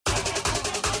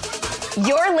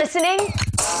You're listening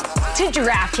to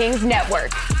DraftKings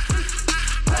Network.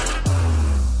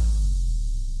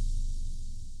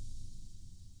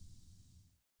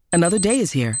 Another day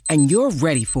is here, and you're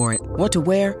ready for it. What to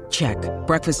wear? Check.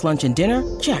 Breakfast, lunch, and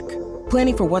dinner? Check.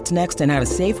 Planning for what's next and how to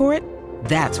save for it?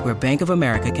 That's where Bank of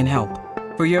America can help.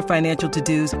 For your financial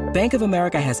to-dos, Bank of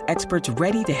America has experts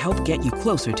ready to help get you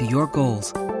closer to your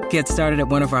goals. Get started at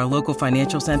one of our local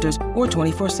financial centers or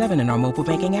 24/7 in our mobile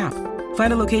banking app.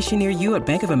 Find a location near you at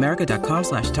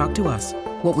bankofamerica.com/talktous.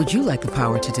 What would you like the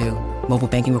power to do? Mobile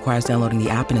banking requires downloading the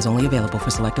app and is only available for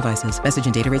select devices. Message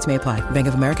and data rates may apply. Bank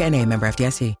of America N.A., member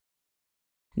FDIC.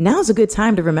 Now's a good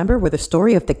time to remember where the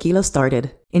story of tequila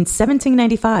started. In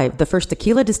 1795, the first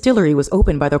tequila distillery was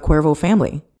opened by the Cuervo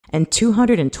family. And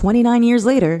 229 years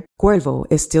later, Cuervo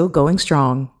is still going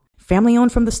strong. Family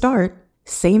owned from the start,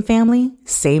 same family,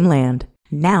 same land.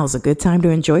 Now's a good time to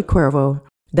enjoy Cuervo,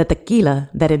 the tequila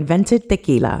that invented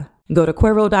tequila. Go to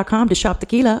Cuervo.com to shop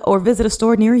tequila or visit a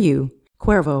store near you.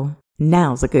 Cuervo,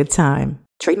 now's a good time.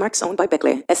 Trademarks owned by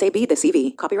Becle, SAB The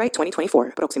CV. Copyright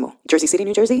 2024. Proximo. Jersey City,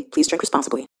 New Jersey. Please drink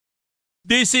responsibly.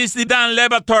 This is the Dan Le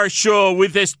Batard Show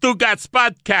with the Stugatz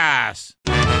Podcast.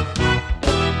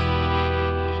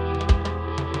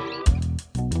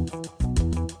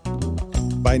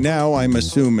 By now, I'm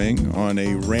assuming on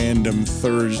a random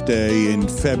Thursday in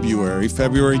February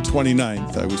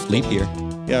 29th, I was leap year.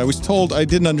 Yeah, I was told I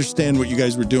didn't understand what you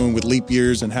guys were doing with leap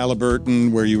years and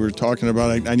Halliburton, where you were talking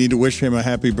about, I need to wish him a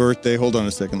happy birthday. Hold on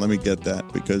a second. Let me get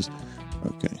that because,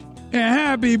 okay.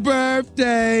 Happy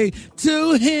birthday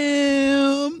to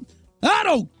him. I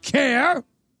don't care.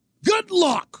 Good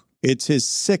luck. It's his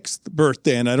 6th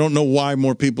birthday, and I don't know why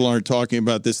more people aren't talking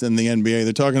about this in the NBA.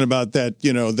 They're talking about that,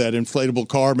 that inflatable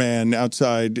car man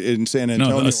outside in San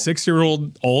Antonio. No, a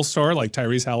 6-year-old all-star like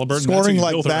Tyrese Halliburton. Scoring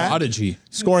like that. Prodigy.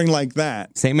 Scoring like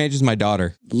that. Same age as my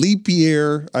daughter. Leap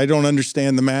year. I don't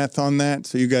understand the math on that,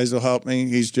 so you guys will help me.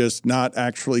 He's just not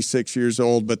actually 6 years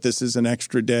old, but this is an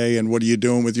extra day, and what are you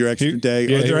doing with your extra day?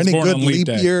 Yeah, are there any good leap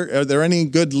year? Are there any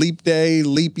good leap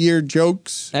year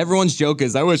jokes? Everyone's joke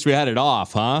is, I wish we had it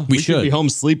off, huh? We should be home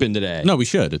sleeping today. No, we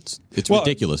should. It's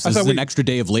ridiculous. This is an extra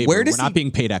day of labor. We're not being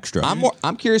paid extra.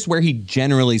 I'm curious where he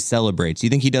generally celebrates. You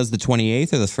think he does the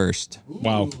 28th or the 1st?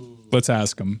 Wow. Let's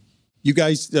ask him. You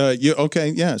guys,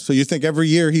 okay, yeah. So you think every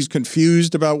year he's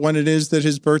confused about when it is that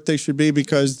his birthday should be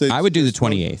because I would do the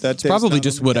 28th. It's probably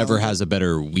just whatever has a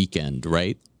better weekend,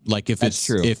 right? Like if That's it's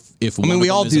true. If I mean, we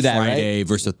all do that, Friday right?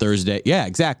 versus a Thursday. Yeah,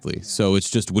 exactly. So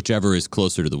it's just whichever is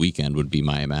closer to the weekend would be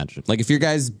my imagine. Like if your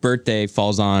guys' birthday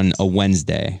falls on a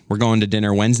Wednesday, we're going to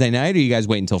dinner Wednesday night, or you guys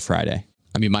wait until Friday?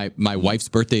 I mean, my wife's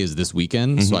birthday is this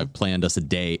weekend, so I've planned us a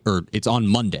day, or it's on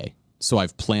Monday, so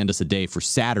I've planned us a day for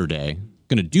Saturday.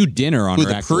 Going to do dinner on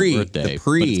her actual birthday. But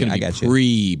it's going to be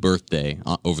pre-birthday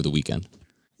over the weekend.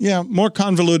 Yeah, more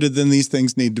convoluted than these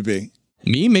things need to be.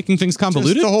 Me making things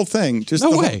convoluted? Just the whole thing.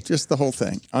 No way. Just the whole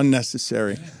thing.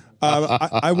 Unnecessary.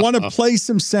 I want to play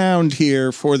some sound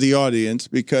here for the audience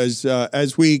because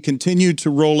as we continue to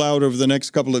roll out over the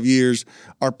next couple of years,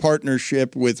 our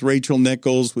partnership with Rachel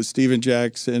Nichols, with Steven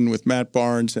Jackson, with Matt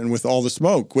Barnes, and with All the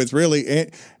Smoke, with really,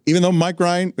 even though Mike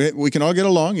Ryan, we can all get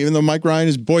along, even though Mike Ryan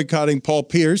is boycotting Paul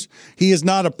Pierce, he is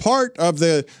not a part of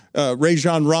the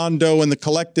Rajon Rondo and the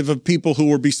collective of people who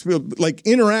will be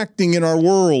interacting in our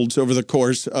worlds over the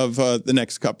course of the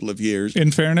next couple of years.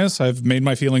 In fairness, I've made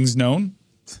my feelings known.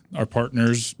 Our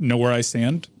partners know where I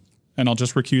stand, and I'll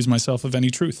just recuse myself of any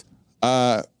truth.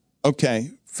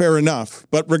 Okay, fair enough.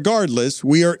 But regardless,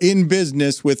 we are in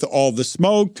business with All the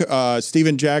Smoke.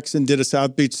 Steven Jackson did a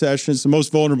South Beach session. It's the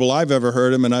most vulnerable I've ever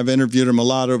heard him, and I've interviewed him a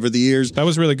lot over the years. That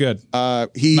was really good.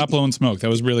 Not blowing smoke. That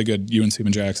was really good, you and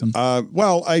Steven Jackson.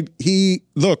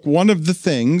 Look, one of the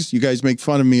things, you guys make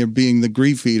fun of me of being the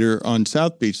grief eater on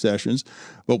South Beach sessions,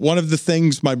 but one of the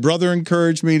things my brother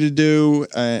encouraged me to do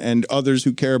and others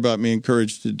who care about me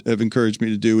have encouraged me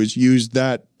to do is use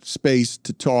that space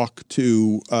to talk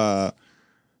to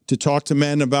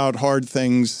men about hard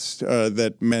things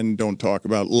that men don't talk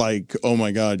about, like, oh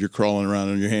my God, you're crawling around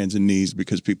on your hands and knees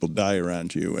because people die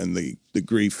around you and the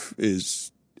grief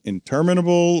is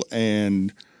interminable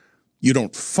and you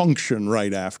don't function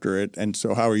right after it. And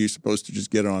so how are you supposed to just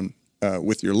get on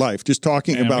with your life? Just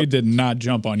talking about... We did not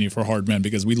jump on you for hard men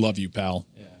because we love you, pal.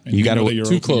 Yeah. And you got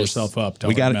too close yourself up to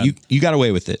you got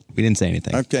away with it. We didn't say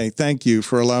anything. Okay, thank you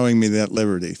for allowing me that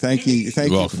liberty. Thank you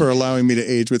for allowing me to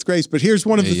age with grace. But here's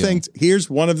one of the things. Here's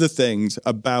one of the things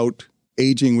about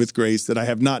aging with grace that I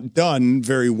have not done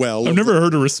very well. I've never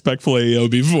heard a respectful AO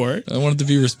before. I wanted to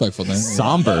be respectful.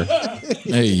 Somber.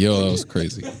 Hey, yo, that was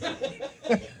crazy.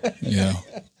 Yeah.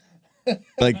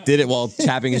 Like, did it while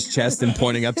tapping his chest and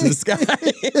pointing up to the sky.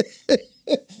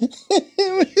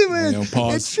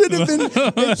 It should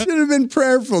have been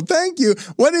prayerful. Thank you.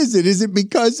 What is it? Is it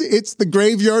because it's the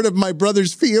graveyard of my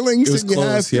brother's feelings? It was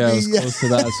close. Yeah, it was close to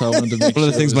that. So I wanted to make one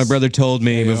of the things my brother told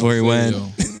me before he went.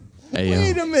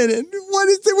 Wait a minute. What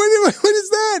is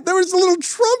that? There was a little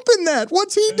Trump in that.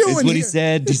 What's he doing? It's what he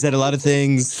said. He said a lot of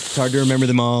things. It's hard to remember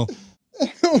them all.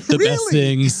 The best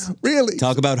things. Really?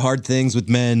 Talk about hard things with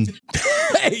men.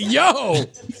 Hey, yo!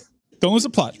 Don't lose the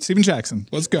plot. Steven Jackson,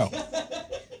 let's go.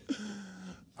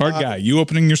 Hard guy, you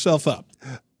opening yourself up.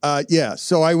 Yeah,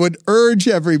 so I would urge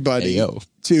everybody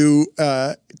to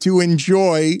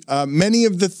enjoy many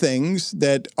of the things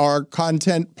that our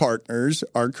content partners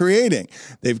are creating.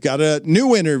 They've got a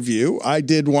new interview. I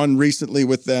did one recently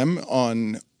with them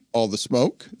on All the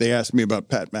Smoke. They asked me about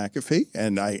Pat McAfee,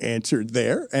 and I answered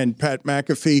there. And Pat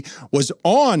McAfee was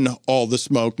on All the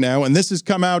Smoke now, and this has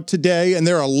come out today, and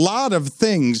there are a lot of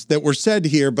things that were said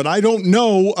here, but I don't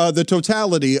know the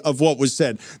totality of what was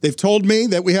said. They've told me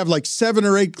that we have like 7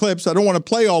 or 8 clips. I don't want to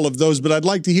play all of those, but I'd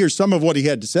like to hear some of what he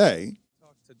had to say.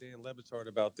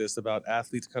 About this, about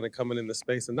athletes kind of coming into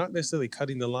space and not necessarily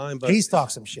cutting the line, but he's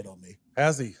talked some shit on me.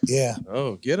 Has he? Yeah.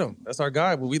 Oh, get him. That's our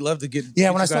guy. Well, we love to get. Yeah,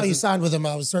 when I saw you signed with him,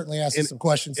 I was certainly asking some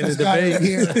questions. In This the guy debate. over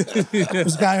here,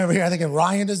 this guy over here, I think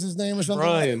Ryan is his name or something.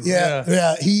 Ryan.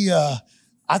 Yeah. He.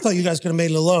 I thought you guys could have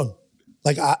made it alone.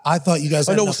 Like I thought you guys.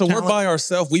 Had enough so talent. we're by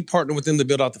ourselves. We partner with them to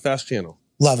build out the Fast Channel.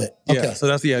 Love it. Okay. Yeah. So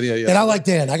that's the idea. Yeah. And I like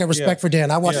Dan. I got respect for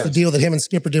Dan. I watched the deal that him and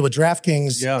Skipper did with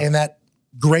DraftKings, and that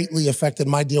greatly affected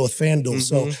my deal with FanDuel.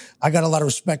 So I got a lot of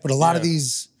respect, but a lot of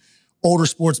these older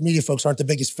sports media folks aren't the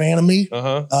biggest fan of me,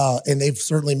 and they've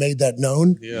certainly made that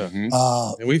known. Yeah,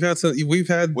 and we've had.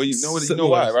 Well, you know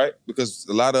why, right? Because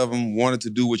a lot of them wanted to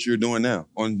do what you're doing now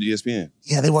on ESPN.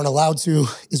 Yeah, they weren't allowed to.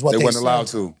 Is what they weren't said. allowed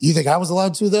to. You think I was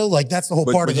allowed to though? Like that's the whole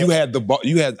part of it. You had I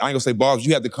ain't gonna say balls.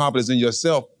 You had the confidence in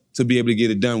yourself to be able to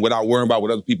get it done without worrying about what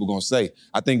other people are gonna say.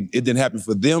 I think it didn't happen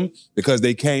for them because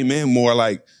they came in more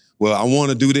like, well, I want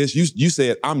to do this. You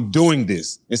said, I'm doing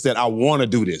this. Instead, I want to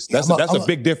do this. That's a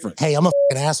big difference. Hey, I'm a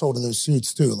f***ing asshole to those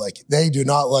suits, too. Like, they do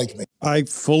not like me. I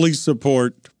fully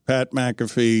support Pat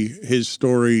McAfee. His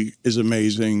story is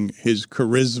amazing. His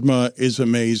charisma is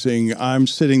amazing. I'm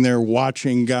sitting there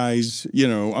watching guys,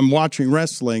 I'm watching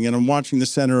wrestling, and I'm watching the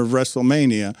center of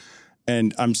WrestleMania,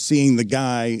 and I'm seeing the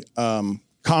guy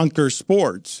conquer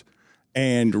sports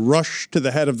and rush to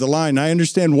the head of the line. I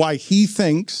understand why he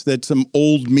thinks that some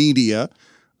old media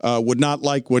would not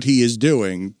like what he is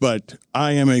doing, but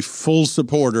I am a full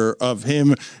supporter of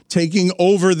him taking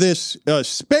over this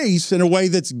space in a way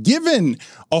that's given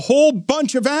a whole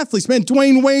bunch of athletes. Man,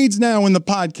 Dwayne Wade's now in the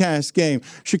podcast game.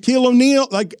 Shaquille O'Neal,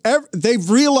 they've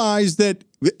realized that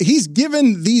he's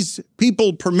given these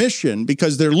people permission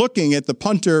because they're looking at the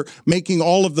punter making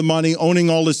all of the money,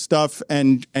 owning all his stuff,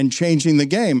 and changing the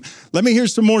game. Let me hear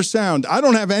some more sound. I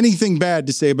don't have anything bad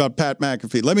to say about Pat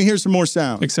McAfee. Let me hear some more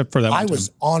sound. Except for that I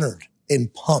was honored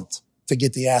and pumped to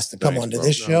get the ask to come onto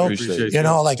this show.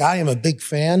 I am a big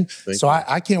fan.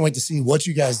 I can't wait to see what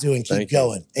you guys do and keep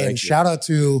going. And shout out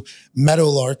to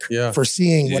Meadowlark for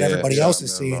seeing what everybody else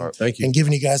is seeing and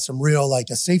giving you guys some real,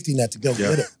 a safety net to go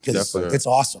get it. Because it's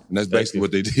awesome. And that's basically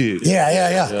what they did.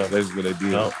 Yeah, that's what they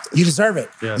did. You deserve it.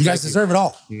 You guys deserve it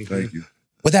all. Thank you.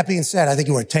 With that being said, I think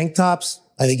you wear tank tops.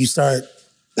 I think you start,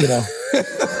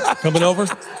 coming over.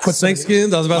 Put snake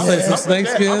skins. I was about to say some snake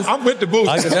skins. I'm with the booth.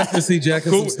 I can definitely see Jack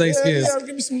in some snake skins. Yeah,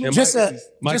 give me some. And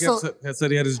Mike had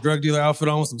said he had his drug dealer outfit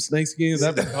on with some snake skins.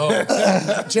 That'd be cool.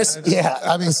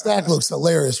 Stack looks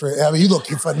hilarious. Right? I mean, you look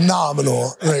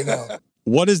phenomenal right now.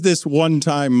 What is this one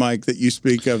time, Mike, that you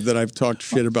speak of that I've talked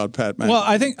shit about Pat McAfee? Well,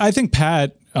 I think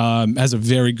Pat has a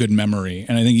very good memory,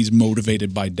 and I think he's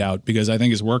motivated by doubt because I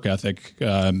think his work ethic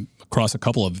across a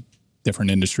couple of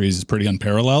different industries is pretty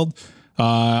unparalleled.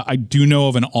 I do know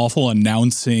of an awful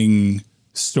announcing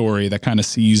story that kind of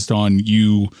seized on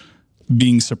you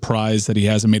being surprised that he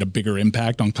hasn't made a bigger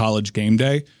impact on College game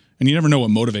day. And you never know what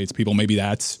motivates people. Maybe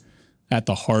that's at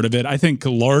the heart of it. I think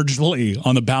largely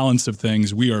on the balance of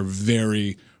things, we are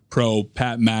very pro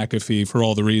Pat McAfee for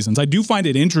all the reasons. I do find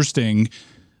it interesting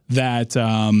that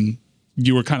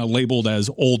you were kind of labeled as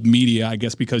old media, I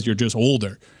guess, because you're just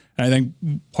older. And I think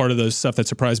part of the stuff that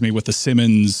surprised me with the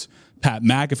Simmons Pat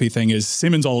McAfee thing is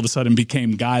Simmons all of a sudden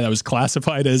became guy that was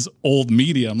classified as old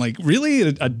media. I'm like, really?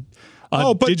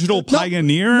 A digital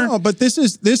pioneer? No, but this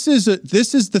is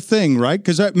the thing, right?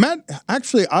 Because Matt,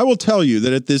 actually, I will tell you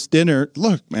that at this dinner,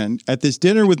 at this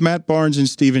dinner with Matt Barnes and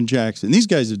Steven Jackson, these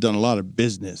guys have done a lot of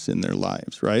business in their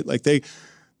lives, right? Like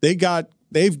they got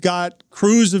they've got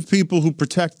crews of people who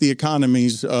protect the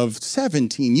economies of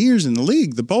 17 years in the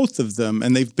league, the both of them,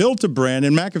 and they've built a brand.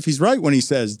 And McAfee's right when he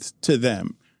says to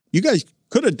them, you guys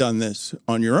could have done this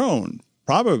on your own.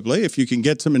 Probably, if you can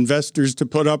get some investors to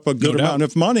put up a good amount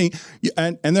of money.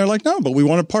 And they're like, no, but we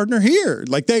want to partner here.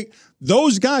 Like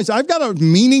those guys, I've got a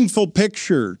meaningful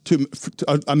picture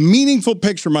a meaningful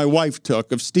picture my wife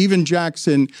took of Steven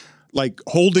Jackson, like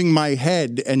holding my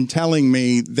head and telling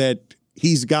me that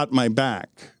he's got my back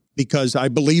because I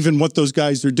believe in what those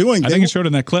guys are doing. I think it showed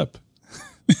in that clip.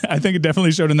 I think it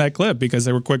definitely showed in that clip because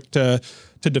they were quick to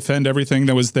defend everything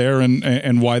that was there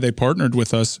and why they partnered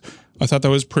with us. I thought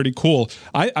that was pretty cool.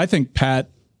 I think Pat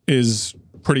is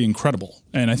pretty incredible,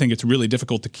 and I think it's really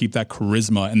difficult to keep that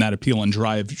charisma and that appeal and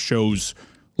drive shows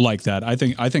like that. I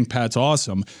think Pat's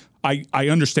awesome. I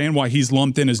understand why he's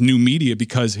lumped in as new media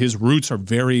because his roots are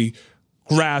very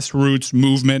grassroots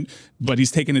movement, but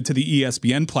he's taken it to the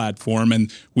ESPN platform,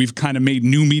 and we've kind of made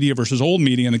new media versus old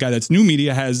media, and the guy that's new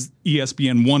media has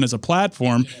ESPN1 as a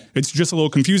platform. It's just a little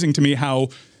confusing to me how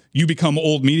you become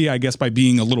old media, I guess, by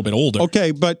being a little bit older.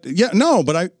 Okay, but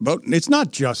it's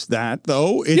not just that,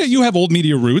 though. You have old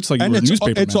media roots, like you were a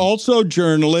newspaper man. It's also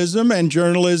journalism, and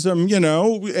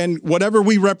and whatever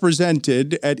we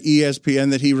represented at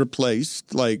ESPN that he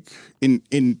replaced, like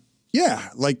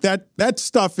that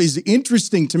stuff is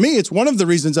interesting to me. It's one of the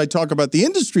reasons I talk about the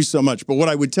industry so much. But what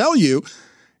I would tell you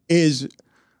is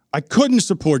I couldn't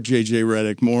support JJ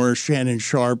Redick more, Shannon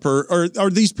Sharp, or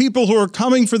these people who are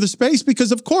coming for the space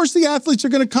because, of course, the athletes are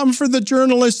going to come for the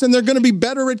journalists and they're going to be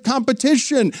better at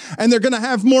competition and they're going to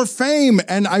have more fame.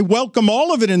 And I welcome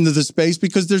all of it into the space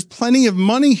because there's plenty of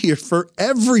money here for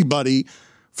everybody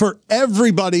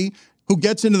who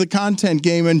gets into the content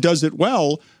game and does it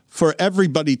well, for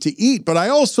everybody to eat. But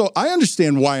I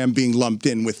understand why I'm being lumped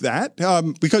in with that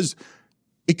because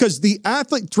the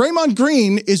athlete, Draymond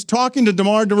Green, is talking to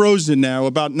DeMar DeRozan now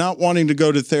about not wanting to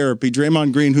go to therapy.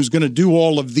 Draymond Green, who's going to do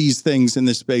all of these things in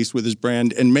this space with his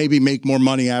brand and maybe make more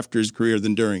money after his career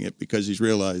than during it because he's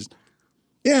realized,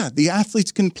 the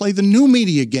athletes can play the new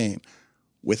media game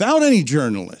without any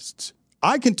journalists.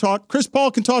 I can talk. Chris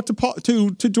Paul can talk to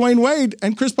Dwayne Wade,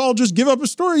 and Chris Paul just give up a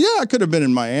story. Yeah, I could have been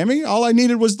in Miami. All I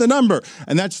needed was the number,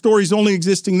 and that story's only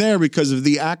existing there because of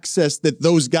the access that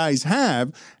those guys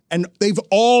have. And they've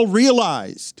all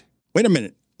realized, wait a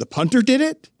minute, the punter did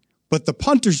it? But the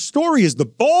punter's story is the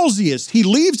ballsiest. He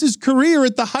leaves his career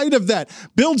at the height of that,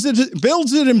 builds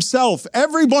it himself.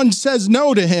 Everyone says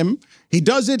no to him. He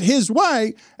does it his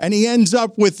way, and he ends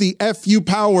up with the FU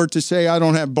power to say, I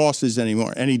don't have bosses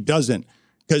anymore. And he doesn't,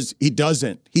 because he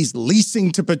doesn't. He's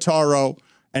leasing to Pitaro,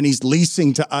 and he's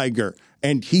leasing to Iger.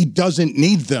 And he doesn't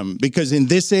need them because in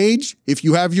this age, if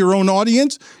you have your own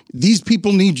audience, these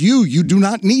people need you. You do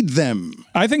not need them.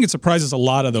 I think it surprises a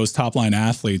lot of those top-line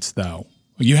athletes, though.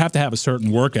 You have to have a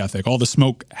certain work ethic. All the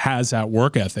smoke has that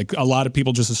work ethic. A lot of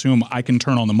people just assume I can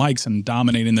turn on the mics and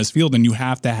dominate in this field, and you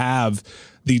have to have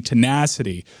the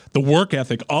tenacity, the work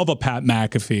ethic of a Pat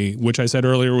McAfee, which I said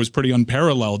earlier was pretty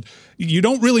unparalleled. You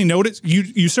don't really notice.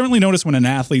 You certainly notice when an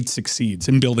athlete succeeds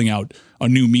in building out a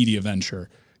new media venture.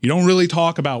 You don't really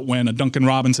talk about when a Duncan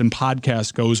Robinson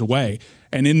podcast goes away.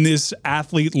 And in this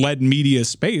athlete-led media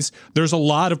space, there's a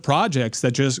lot of projects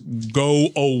that just go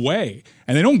away.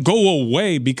 And they don't go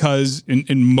away because,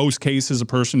 in most cases, a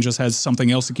person just has something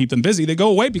else to keep them busy. They go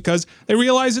away because they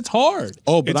realize it's hard.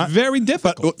 It's very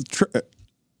difficult.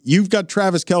 You've got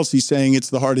Travis Kelce saying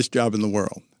it's the hardest job in the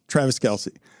world. Travis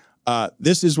Kelce.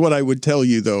 This is what I would tell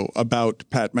you, though, about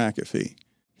Pat McAfee.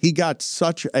 He got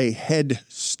such a head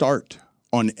start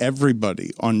on everybody,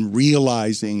 on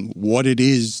realizing what it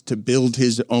is to build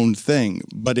his own thing.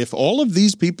 But if all of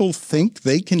these people think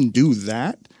they can do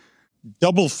that,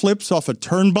 double flips off a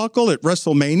turnbuckle at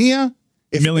WrestleMania,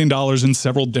 $1 million in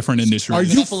several different industries. Are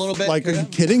you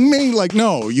kidding me? Like,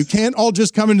 no, you can't all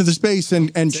just come into the space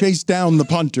and chase down the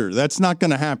punter. That's not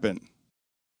going to happen.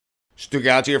 Stu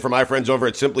Gouts here from my friends over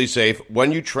at Simply Safe.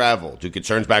 When you travel, do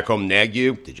concerns back home nag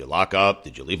you? Did you lock up?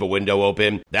 Did you leave a window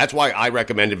open? That's why I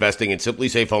recommend investing in Simply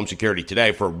Safe Home Security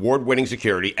today for award-winning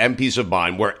security and peace of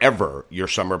mind wherever your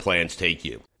summer plans take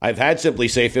you. I've had Simply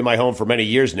Safe in my home for many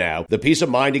years now. The peace of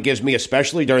mind it gives me,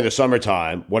 especially during the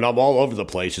summertime when I'm all over the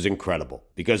place, is incredible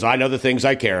because I know the things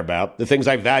I care about, the things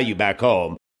I value back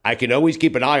home, I can always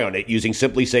keep an eye on it using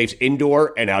Simply Safe's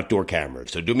indoor and outdoor cameras.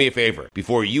 So do me a favor.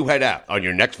 Before you head out on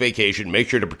your next vacation, make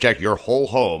sure to protect your whole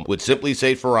home with Simply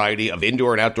Safe's variety of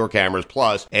indoor and outdoor cameras,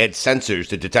 plus add sensors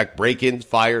to detect break-ins,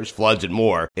 fires, floods, and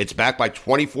more. It's backed by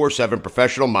 24/7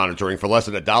 professional monitoring for less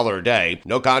than $1 a day,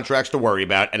 no contracts to worry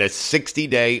about, and a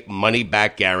 60-day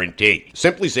money-back guarantee.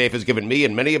 Simply Safe has given me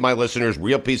and many of my listeners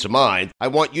real peace of mind. I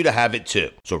want you to have it too.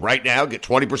 So right now, get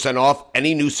 20% off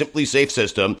any new Simply Safe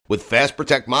system with Fast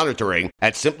Protect monitoring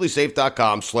at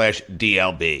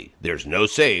simplysafe.com/DLB. There's no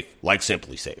safe like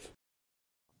Simply Safe.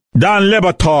 Don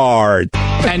Lebatard.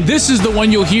 And this is the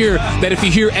one you'll hear that if you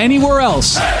hear anywhere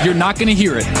else, you're not going to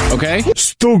hear it, okay?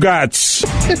 Stugats.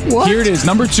 What? Here it is,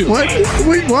 number 2. What?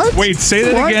 Wait, what? Wait,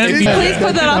 say that again. Please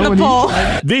put that on the poll.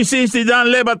 This is the Don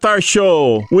Lebatard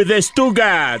Show with the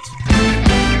Stugats.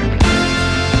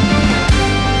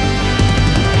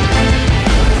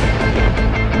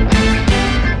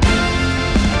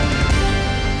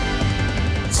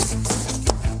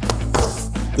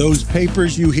 Those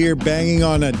papers you hear banging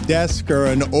on a desk are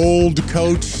an old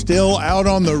coach still out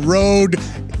on the road,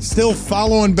 still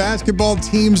following basketball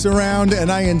teams around.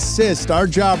 And I insist, our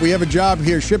job, we have a job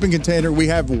here, Shipping Container. We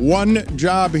have one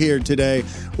job here today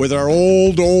with our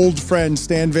old friend,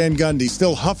 Stan Van Gundy,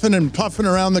 still huffing and puffing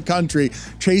around the country,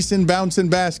 chasing, bouncing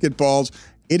basketballs.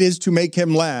 It is to make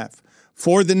him laugh.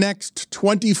 For the next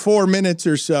 24 minutes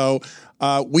or so,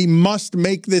 we must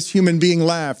make this human being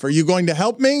laugh. Are you going to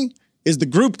help me? Is the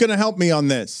group going to help me on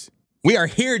this? We are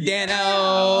here,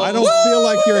 Dano. I don't feel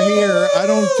like you're here. I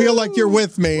don't feel like you're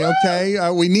with me, okay?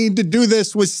 We need to do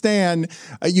this with Stan.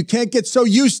 You can't get so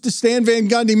used to Stan Van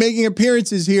Gundy making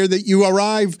appearances here that you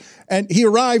arrive, and he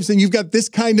arrives, and you've got this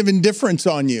kind of indifference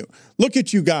on you. Look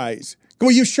at you guys.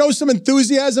 Will you show some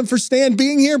enthusiasm for Stan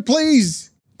being here, please?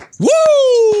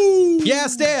 Woo! Yeah,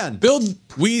 Stan. Build,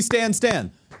 we stand Stan.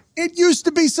 It used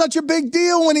to be such a big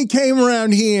deal when he came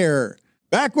around here.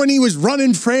 Back when he was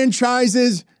running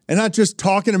franchises and not just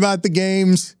talking about the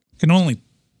games. Can only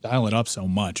dial it up so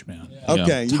much, man.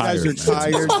 Okay, you guys are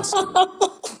tired.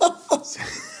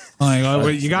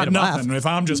 Like, you got nothing. If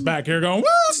I'm just back here going, woo,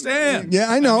 Stan.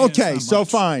 Yeah, I know. Okay, so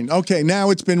fine. Okay,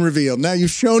 now it's been revealed. Now you've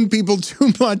shown people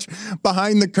too much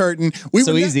behind the curtain.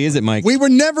 So easy, is it, Mike? We were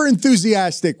never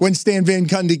enthusiastic when Stan Van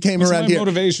Gundy came around here.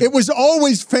 Motivation. It was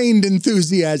always feigned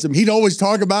enthusiasm. He'd always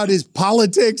talk about his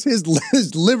politics, his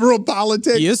liberal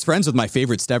politics. He is friends with my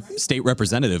favorite state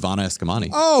representative, Anna Eskamani.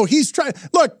 Oh, he's trying.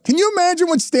 Look, can you imagine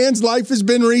what Stan's life has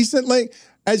been recently?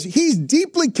 As he's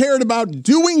deeply cared about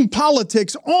doing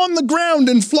politics on the ground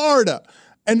in Florida.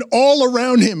 And all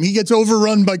around him, he gets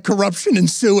overrun by corruption and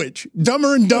sewage.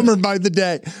 Dumber and dumber by the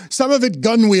day. Some of it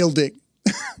gun wielding.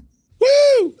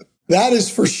 Woo! That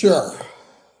is for sure.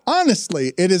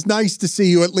 Honestly, it is nice to see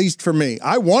you, at least for me.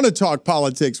 I want to talk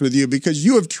politics with you because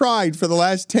you have tried for the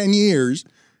last 10 years,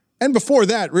 and before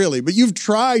that, really, but you've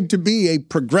tried to be a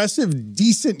progressive,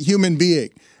 decent human being.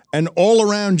 And all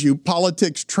around you,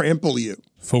 politics trample you.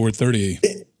 Forward 30.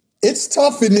 It's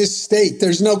tough in this state.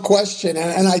 There's no question.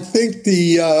 And I think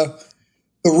the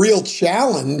real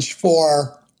challenge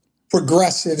for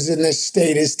progressives in this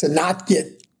state is to not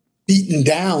get beaten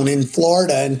down in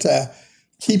Florida and to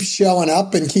keep showing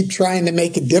up and keep trying to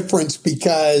make a difference,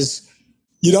 because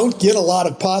you don't get a lot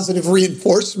of positive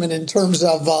reinforcement in terms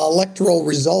of electoral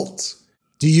results.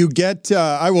 Do you get,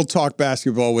 I will talk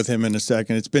basketball with him in a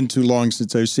second. It's been too long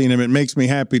since I've seen him. It makes me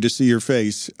happy to see your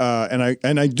face. I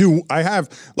don't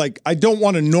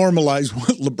want to normalize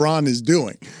what LeBron is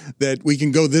doing, that we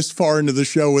can go this far into the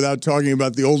show without talking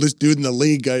about the oldest dude in the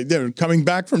league. They're coming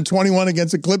back from 21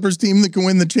 against a Clippers team that can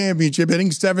win the championship, hitting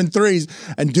 7 threes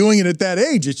and doing it at that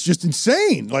age. It's just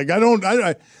insane. Like,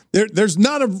 there's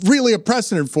not really a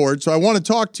precedent for it. So I want to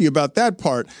talk to you about that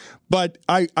part. But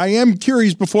I am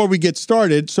curious before we get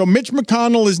started. So Mitch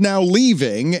McConnell is now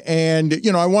leaving, and,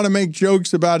 I want to make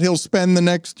jokes about he'll spend the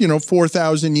next,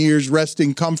 4,000 years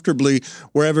resting comfortably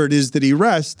wherever it is that he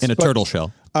rests. In a turtle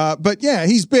shell. But yeah,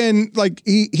 he's been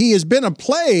he has been a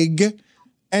plague,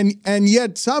 and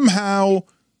yet somehow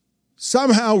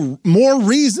more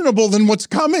reasonable than what's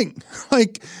coming.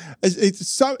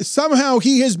 Somehow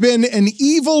he has been an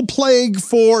evil plague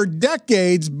for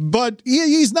decades, but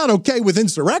he's not okay with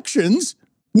insurrections.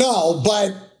 No,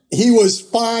 but he was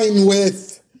fine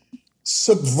with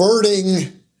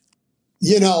subverting,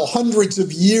 hundreds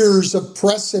of years of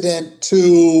precedent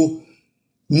to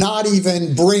not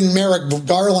even bring Merrick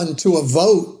Garland to a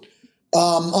vote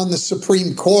on the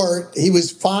Supreme Court. He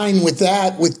was fine with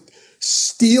that, with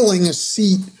stealing a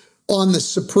seat on the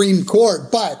Supreme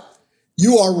Court. But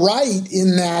you are right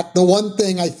in that the one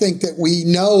thing I think that we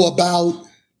know about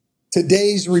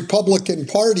today's Republican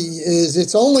Party is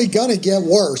it's only going to get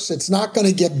worse. It's not going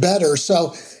to get better.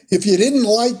 So if you didn't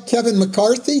like Kevin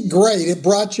McCarthy, great. It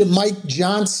brought you Mike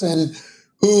Johnson,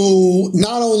 who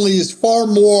not only is far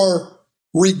more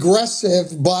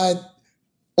regressive, but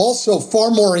also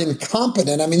far more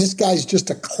incompetent. I mean, this guy's just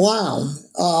a clown.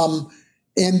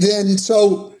 And then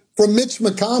so from Mitch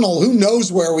McConnell, who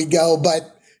knows where we go,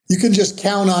 but you can just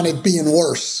count on it being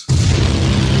worse.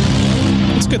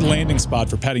 It's a good landing spot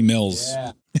for Patty Mills.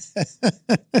 Yeah.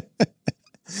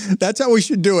 That's how we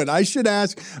should do it. I should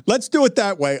ask, let's do it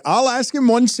that way. I'll ask him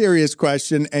one serious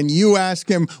question and you ask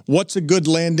him what's a good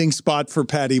landing spot for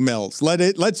Patty Mills.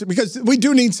 Because we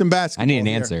do need some basketball. I need an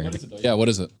answer. Yeah, what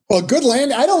is it? Well, good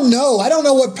land. I don't know. I don't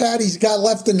know what Patty's got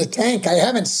left in the tank. I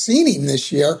haven't seen him this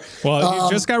year. Well,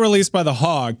 he just got released by the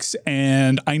Hawks,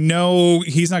 and I know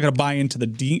he's not going to buy into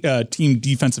the team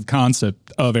defensive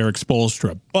concept of Eric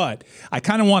Spoelstra, but I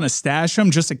kind of want to stash him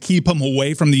just to keep him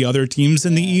away from the other teams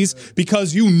in the East,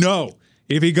 because you know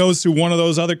if he goes to one of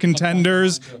those other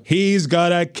contenders, he's got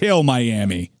to kill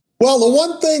Miami. Well, the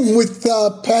one thing with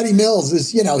Patty Mills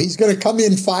is, he's going to come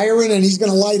in firing and he's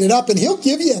going to light it up, and he'll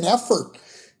give you an effort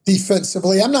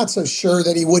defensively. I'm not so sure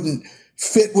that he wouldn't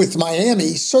fit with Miami.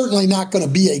 He's certainly not going to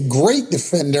be a great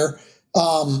defender,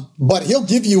 but he'll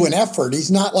give you an effort.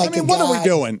 He's not like what are we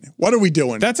doing? What are we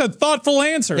doing? That's a thoughtful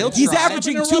answer. He's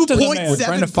averaging 2.7 We're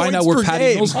trying to find out where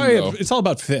Patty Mills can go. It's all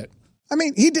about fit. I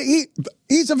mean,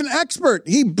 he's an expert.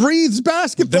 He breathes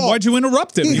basketball. Then why'd you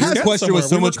interrupt him? His question was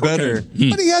so much better.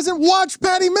 But he hasn't watched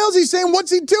Patty Mills. He's saying,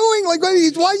 what's he doing? Like, why are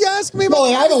you asking me about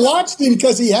I haven't watched him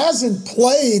because he hasn't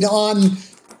played on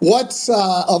what's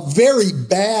a very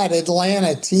bad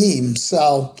Atlanta team.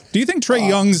 So, do you think Trae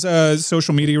Young's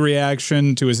social media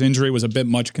reaction to his injury was a bit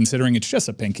much, considering it's just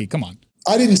a pinky? Come on.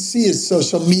 I didn't see his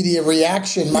social media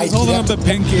reaction. He's holding up the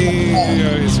pinky.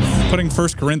 He's putting 1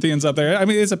 Corinthians up there. I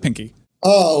mean, it's a pinky.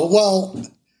 Oh, well,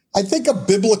 I think a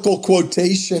biblical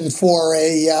quotation for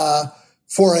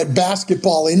a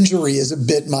basketball injury is a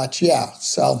bit much. Yeah.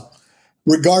 So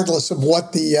regardless of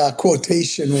what the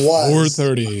quotation was.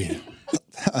 4:30.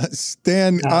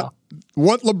 Stan,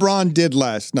 what LeBron did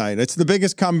last night, it's the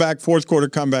biggest comeback, fourth quarter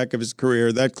comeback of his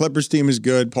career. That Clippers team is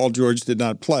good. Paul George did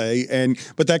not play,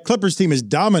 but that Clippers team has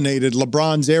dominated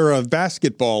LeBron's era of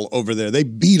basketball over there. They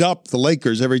beat up the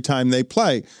Lakers every time they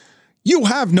play. You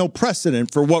have no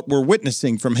precedent for what we're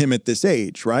witnessing from him at this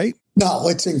age, right? No,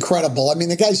 it's incredible. I mean,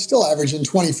 the guy's still averaging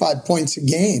 25 points a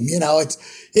game.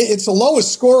 It's the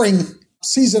lowest scoring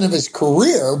season of his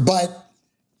career, but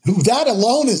that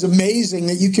alone is amazing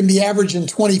that you can be averaging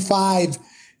 25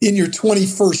 in your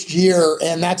 21st year,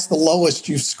 and that's the lowest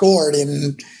you've scored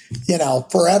in,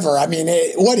 forever. I mean,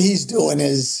 what he's doing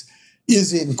is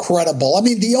incredible. I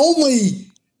mean, the only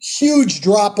huge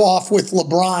drop off with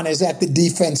LeBron is at the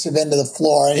defensive end of the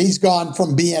floor. And he's gone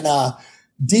from being a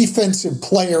defensive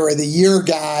player of the year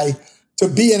guy to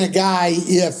being a guy,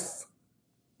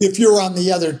 if you're on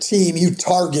the other team, you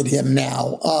target him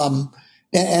now.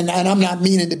 And I'm not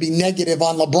meaning to be negative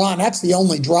on LeBron. That's the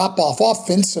only drop off.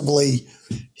 Offensively,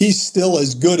 he's still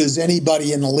as good as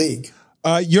anybody in the league.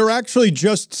 You're actually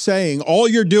just saying all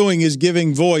you're doing is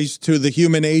giving voice to the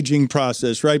human aging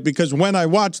process, right? Because when I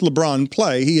watch LeBron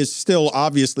play, he is still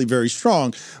obviously very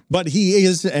strong, but he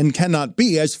is and cannot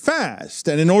be as fast.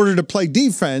 And in order to play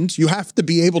defense, you have to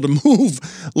be able to move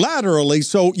laterally.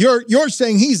 So you're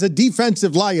saying he's a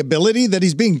defensive liability, that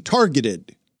he's being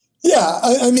targeted. Yeah,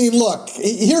 I mean, look,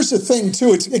 here's the thing,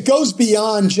 too. It goes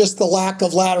beyond just the lack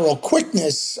of lateral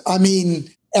quickness. I mean,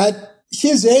 at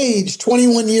his age,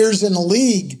 21 years in the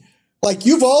league,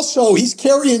 he's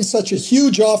carrying such a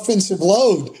huge offensive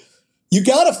load. You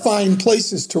got to find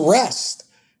places to rest.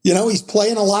 He's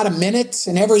playing a lot of minutes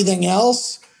and everything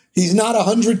else. He's not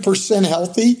 100%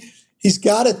 healthy. He's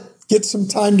got to get some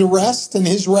time to rest, and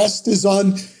his rest is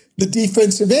on the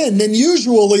defensive end. And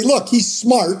usually, look, he's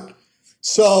smart,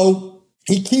 so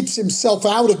he keeps himself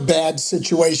out of bad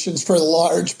situations for the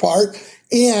large part,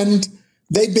 and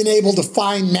they've been able to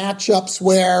find matchups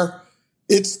where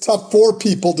it's tough for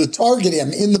people to target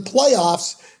him. In the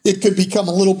playoffs, it could become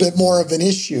a little bit more of an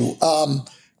issue.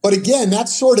 But again,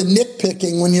 that's sort of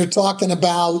nitpicking when you're talking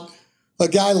about a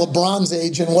guy LeBron's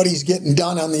age and what he's getting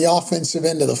done on the offensive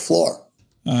end of the floor.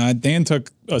 Dan took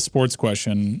a sports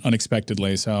question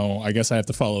unexpectedly, so I guess I have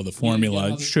to follow the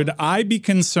formula. Should I be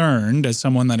concerned, as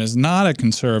someone that is not a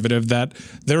conservative, that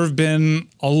there have been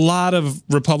a lot of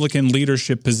Republican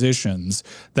leadership positions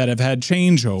that have had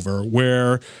changeover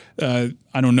where,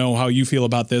 I don't know how you feel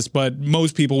about this, but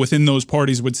most people within those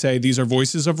parties would say these are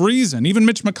voices of reason. Even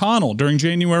Mitch McConnell during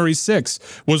January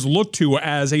 6th was looked to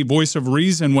as a voice of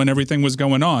reason when everything was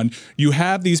going on. You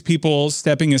have these people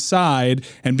stepping aside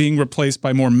and being replaced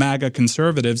by more MAGA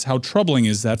conservatives. How troubling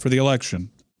is that for the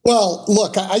election? Well,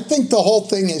 look, I think the whole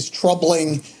thing is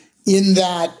troubling in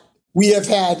that we have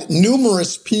had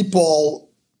numerous people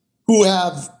who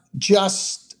have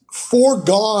just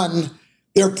foregone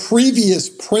their previous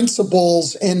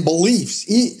principles and beliefs.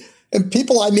 And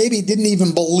people I maybe didn't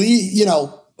even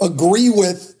agree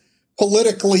with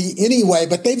politically anyway,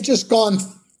 but they've just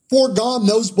foregone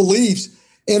those beliefs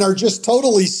and are just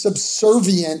totally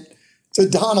subservient to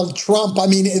Donald Trump. I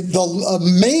mean, the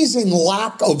amazing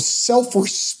lack of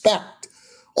self-respect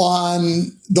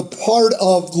on the part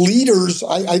of leaders.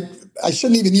 I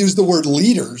shouldn't even use the word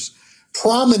leaders.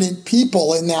 Prominent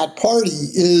people in that party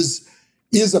is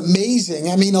amazing.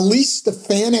 I mean, Elise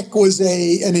Stefanik was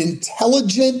an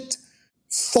intelligent,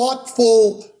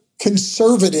 thoughtful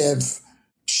conservative.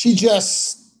 She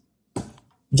just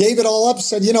gave it all up,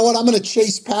 said, you know what, I'm going to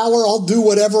chase power. I'll do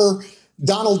whatever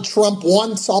Donald Trump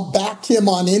wants. I'll back him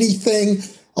on anything.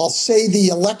 I'll say the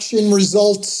election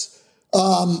results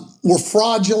were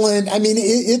fraudulent. I mean,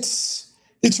 it's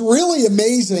really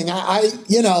amazing.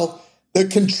 The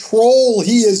control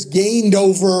he has gained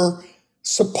over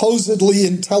supposedly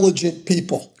intelligent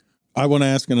people. I want to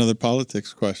ask another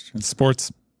politics question.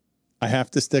 Sports. I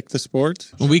have to stick to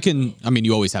sports? Well,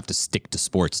 you always have to stick to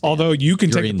sports. Dan. Although you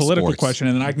can You're take a political sports. question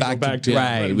and then I can go back to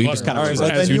right. We just kind of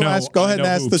go ahead and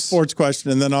ask the sports question,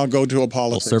 and then I'll go to a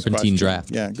politics serpentine question. draft.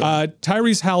 Yeah.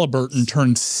 Tyrese Halliburton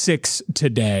turned 6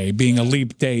 today, being a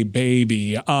leap day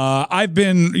baby. I've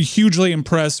been hugely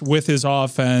impressed with his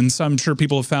offense. I'm sure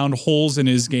people have found holes in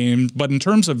his game, but in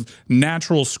terms of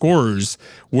natural scorers,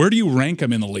 where do you rank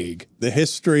him in the league? The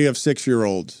history of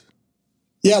 6-year-olds.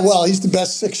 Yeah, well, he's the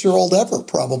best 6-year-old ever,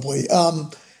 probably.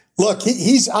 Look,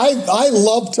 I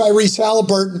love Tyrese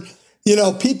Halliburton.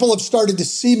 People have started to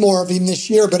see more of him this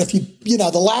year, but if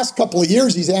the last couple of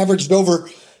years, he's averaged over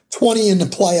 20 in the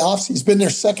playoffs. He's been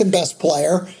their second best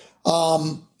player.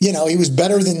 He was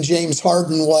better than James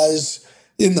Harden was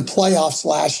in the playoffs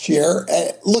last year.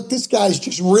 Look, this guy's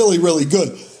just really, really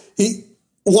good.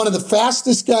 One of the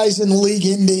fastest guys in the league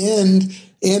end to end,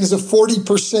 and is a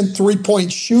 40%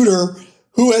 three-point shooter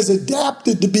who has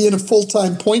adapted to being a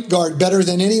full-time point guard better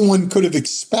than anyone could have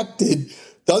expected,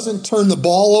 doesn't turn the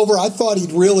ball over. I thought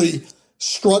he'd really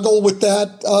struggle with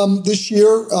that this year,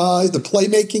 the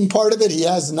playmaking part of it. He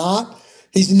has not.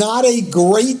 He's not a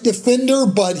great defender,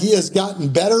 but he has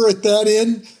gotten better at that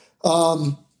end.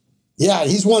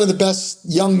 He's one of the best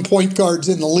young point guards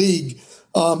in the league,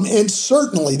 and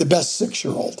certainly the best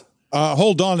 6-year-old.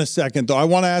 Hold on a second, though. I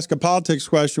want to ask a politics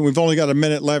question. We've only got a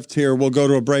minute left here. We'll go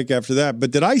to a break after that.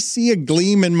 But did I see a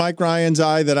gleam in Mike Ryan's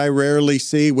eye that I rarely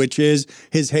see, which is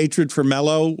his hatred for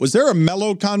Melo? Was there a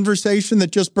Melo conversation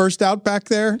that just burst out back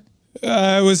there?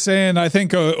 I was saying, I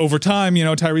think over time,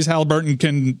 Tyrese Halliburton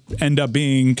can end up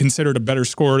being considered a better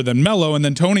scorer than Melo. And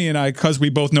then Tony and I, because we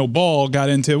both know ball, got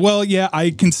into,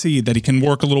 I can see that he can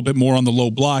work a little bit more on the low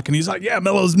block. And he's like,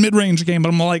 Melo's mid-range game.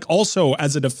 But I'm like, also,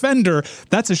 as a defender,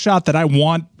 that's a shot that I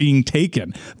want being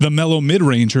taken. The Melo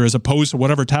mid-ranger as opposed to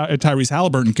whatever Tyrese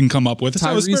Halliburton can come up with.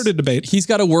 So it's a spirited debate. He's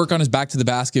got to work on his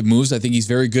back-to-the-basket moves. I think he's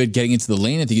very good getting into the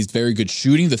lane. I think he's very good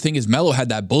shooting. The thing is, Melo had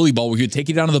that bully ball where he would take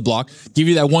you down to the block, give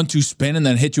you that 1-2 spin, and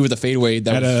then hit you with a fadeaway.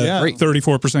 That was great.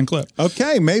 34% clip.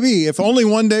 Okay, maybe if only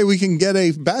one day we can get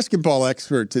a basketball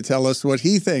expert to tell us what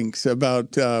he thinks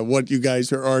about what you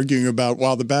guys are arguing about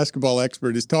while the basketball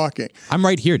expert is talking. I'm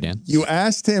right here, Dan. You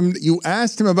asked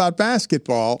him about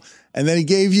basketball, and then he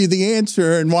gave you the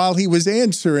answer, and while he was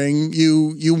answering,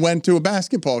 you went to a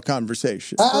basketball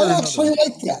conversation. I actually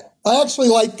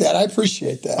like that. I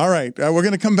appreciate that. All right, we're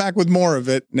going to come back with more of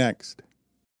it next.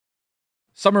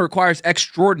 Summer requires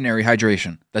extraordinary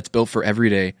hydration that's built for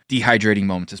everyday dehydrating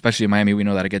moments, especially in Miami. We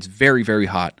know that it gets very, very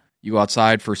hot. You go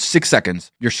outside for 6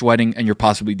 seconds, you're sweating, and you're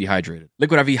possibly dehydrated.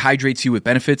 Liquid IV hydrates you with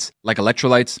benefits like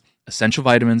electrolytes, essential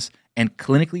vitamins, and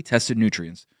clinically tested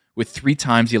nutrients, with 3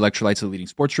 times the electrolytes of leading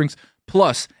sports drinks,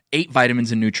 plus 8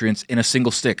 vitamins and nutrients in a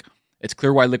single stick. It's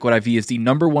clear why Liquid IV is the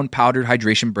 #1 powdered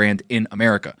hydration brand in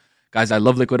America. Guys, I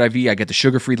love Liquid IV. I get the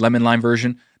sugar-free lemon lime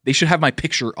version. They should have my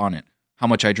picture on it. how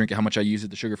much I drink it, how much I use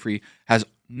it. The sugar-free has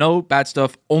no bad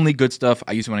stuff, only good stuff.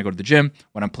 I use it when I go to the gym,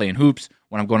 when I'm playing hoops,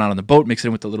 when I'm going out on the boat, mix it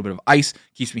in with a little bit of ice,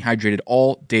 keeps me hydrated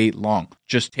all day long.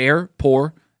 Just tear,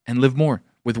 pour, and live more.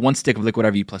 With 1 stick of Liquid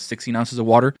IV plus 16 ounces of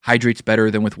water, hydrates better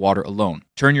than with water alone.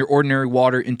 Turn your ordinary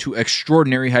water into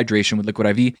extraordinary hydration with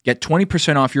Liquid IV. Get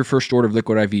 20% off your first order of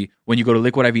Liquid IV when you go to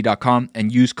liquidiv.com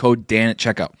and use code DAN at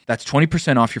checkout. That's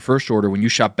 20% off your first order when you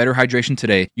shop Better Hydration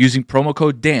today using promo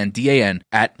code DAN, D-A-N,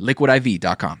 at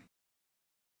liquidiv.com.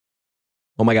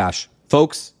 Oh my gosh.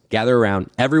 Folks, gather around.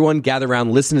 Everyone gather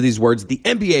around. Listen to these words. The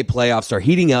NBA playoffs are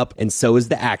heating up, and so is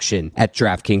the action at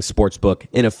DraftKings Sportsbook,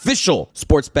 an official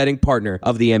sports betting partner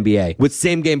of the NBA. With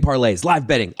same-game parlays, live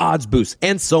betting, odds boosts,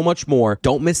 and so much more,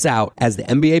 don't miss out as the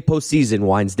NBA postseason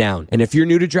winds down. And if you're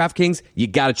new to DraftKings, you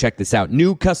got to check this out.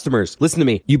 New customers, listen to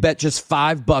me. You bet just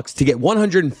 $5 to get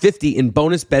 $150 in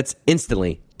bonus bets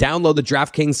instantly. Download the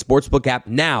DraftKings Sportsbook app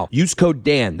now. Use code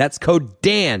DAN. That's code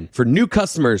DAN for new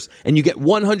customers, and you get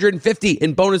 $150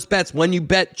 in bonus bets when you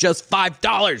bet just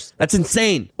 $5. That's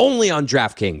insane. Only on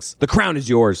DraftKings. The crown is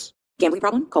yours. Gambling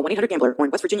problem? Call 1-800-GAMBLER, or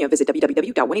in West Virginia, visit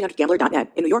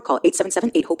www.1800gambler.net. In New York, call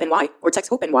 877-8-HOPE-NY or text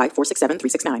HOPE-NY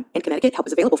 467-369. In Connecticut, help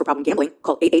is available for problem gambling.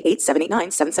 Call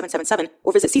 888-789-7777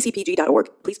 or visit ccpg.org.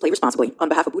 Please play responsibly. On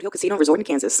behalf of Boot Hill Casino Resort in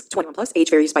Kansas. 21 plus,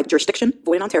 age varies by jurisdiction.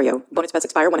 Void in Ontario. Bonus bets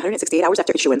expire 168 hours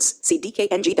after issuance. See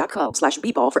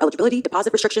dkng.co/bball for eligibility,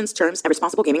 deposit restrictions, terms, and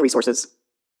responsible gaming resources.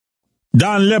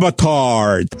 Don Le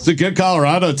Batard. It's a good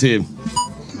Colorado team.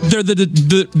 They're the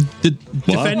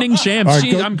defending champs. All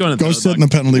right, I'm going to go sit in the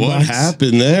penalty box. What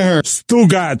happened there?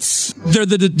 Stugats. They're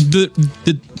the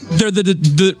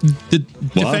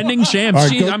defending champs. All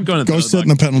right, I'm going to go sit in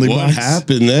the penalty box. What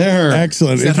happened there?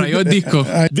 Excellent.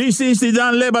 This is the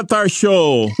Don Le Batard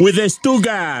Show with the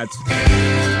Stugats.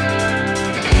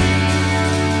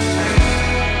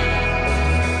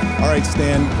 All right,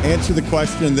 Stan, answer the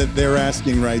question that they're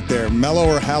asking right there. Melo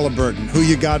or Halliburton? Who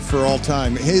you got for all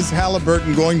time? Is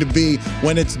Halliburton going to be,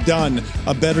 when it's done,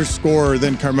 a better scorer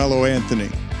than Carmelo Anthony?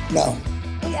 No.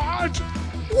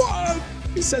 What?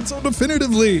 He said so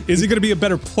definitively. Is he going to be a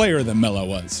better player than Melo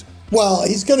was? Well,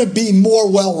 he's going to be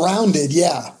more well-rounded,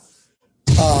 yeah.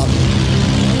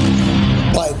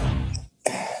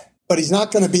 But he's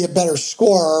not going to be a better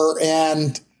scorer,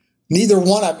 and neither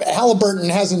one of Halliburton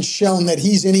hasn't shown that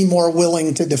he's any more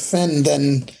willing to defend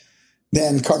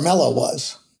than Carmelo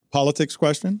was. Politics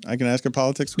question? I can ask a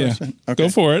politics question. Yeah. Okay. Go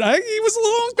for it. He was a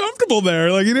little uncomfortable there.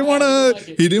 Like he didn't want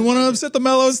to upset the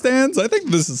Melo stands. I think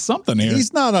this is something here.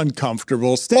 He's not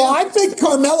uncomfortable. Stan. Well, I think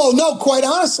Carmelo. No, quite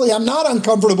honestly, I'm not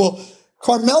uncomfortable.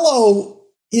 Carmelo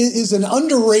is an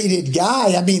underrated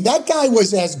guy. I mean, that guy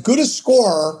was as good a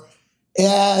scorer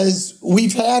as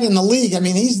we've had in the league. I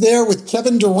mean, he's there with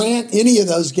Kevin Durant, any of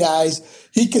those guys.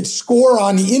 He could score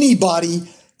on anybody,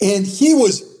 and he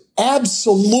was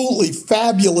absolutely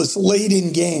fabulous late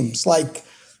in games. Like,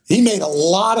 he made a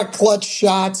lot of clutch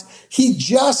shots. He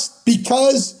just,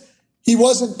 because he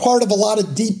wasn't part of a lot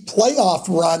of deep playoff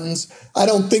runs, I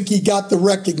don't think he got the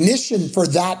recognition for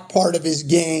that part of his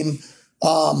game.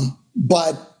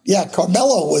 But yeah,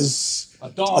 Carmelo was a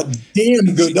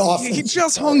damn good offense. He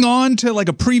just hung on to like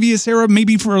a previous era,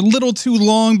 maybe for a little too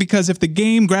long, because if the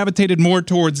game gravitated more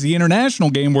towards the international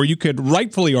game, where you could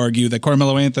rightfully argue that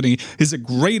Carmelo Anthony is the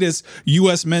greatest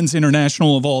U.S. men's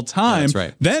international of all time, that's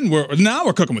right. Then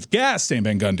we're cooking with gas, Stan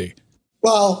Van Gundy.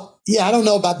 Well, yeah, I don't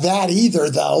know about that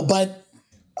either, though. But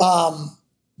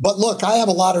look, I have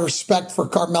a lot of respect for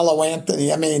Carmelo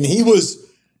Anthony. I mean, he was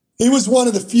one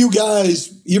of the few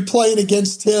guys you're playing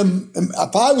against him.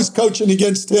 If I was coaching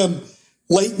against him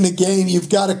late in the game, you've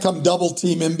got to come double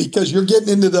team him because you're getting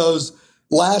into those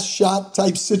last shot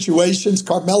type situations.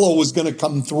 Carmelo was going to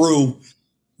come through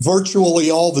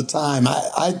virtually all the time.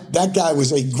 That guy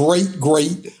was a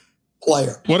great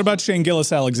player. What about Shane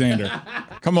Gilgeous-Alexander?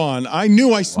 Come on. I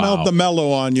knew I smelled the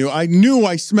mellow on you. I knew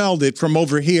I smelled it from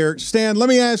over here. Stan, let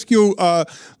me ask you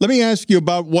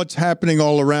about what's happening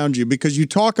all around you, because you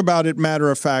talk about it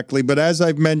matter-of-factly, but as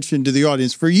I've mentioned to the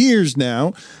audience, for years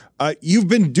now, you've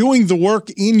been doing the work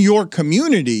in your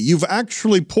community. You've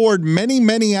actually poured many,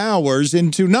 many hours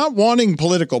into not wanting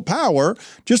political power,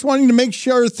 just wanting to make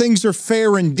sure things are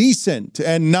fair and decent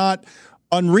and not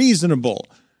unreasonable.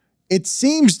 It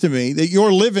seems to me that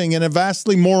you're living in a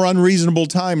vastly more unreasonable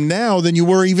time now than you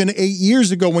were even 8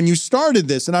 years ago when you started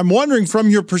this. And I'm wondering, from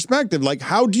your perspective, like,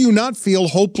 how do you not feel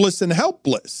hopeless and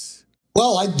helpless?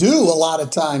 Well, I do a lot of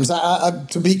times,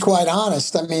 to be quite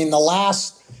honest. I mean, the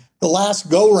last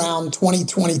go-round,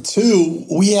 2022,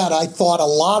 we had, I thought, a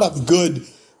lot of good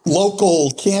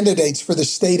local candidates for the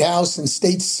state house and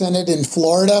state senate in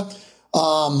Florida,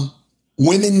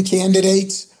 women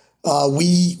candidates.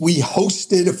 We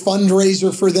hosted a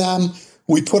fundraiser for them.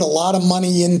 We put a lot of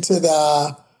money into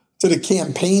the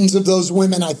campaigns of those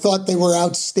women. I thought they were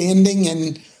outstanding.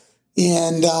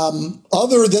 And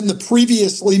other than the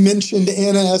previously mentioned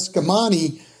Anna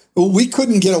Eskamani, we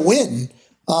couldn't get a win.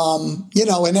 And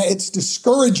it's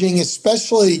discouraging,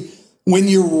 especially when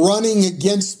you're running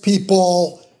against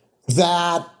people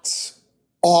that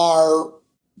are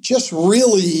just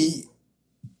really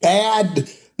bad,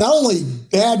 not only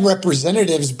bad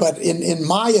representatives, but in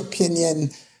my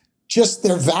opinion, just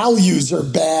their values are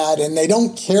bad and they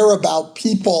don't care about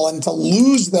people. And to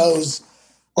lose those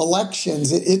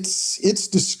elections, it's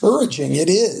discouraging. It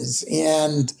is.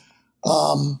 And,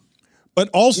 but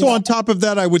also on top of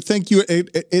that, I would think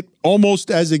it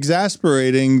almost as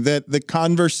exasperating that the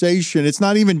conversation, it's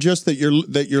not even just that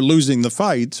you're losing the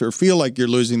fights or feel like you're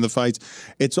losing the fights.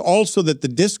 It's also that the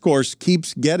discourse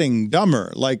keeps getting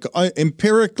dumber, like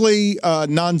empirically,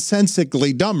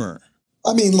 nonsensically dumber.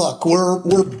 I mean, look,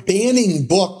 we're banning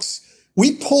books.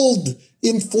 We pulled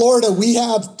in Florida, we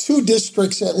have 2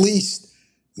 districts at least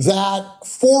that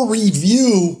for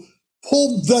review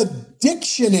pulled the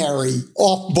dictionary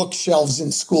off bookshelves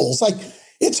in schools. Like,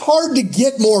 it's hard to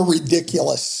get more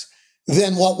ridiculous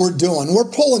than what we're doing. We're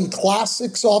pulling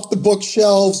classics off the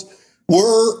bookshelves.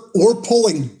 We're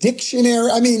pulling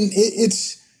dictionary. I mean,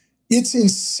 it's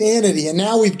insanity. And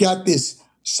now we've got this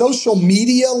social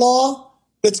media law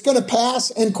that's going to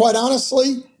pass. And quite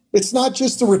honestly, it's not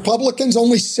just the Republicans.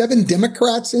 Only 7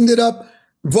 Democrats ended up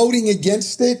voting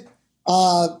against it.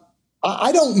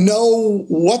 I don't know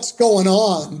what's going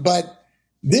on, but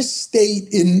this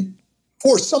state,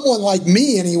 for someone like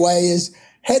me anyway, is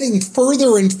heading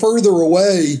further and further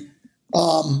away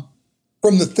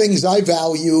from the things I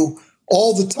value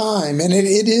all the time. And it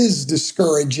is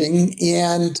discouraging.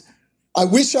 And I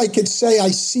wish I could say I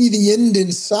see the end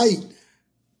in sight,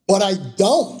 but I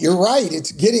don't. You're right.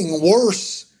 It's getting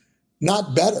worse,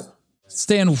 not better.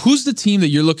 Stan, who's the team that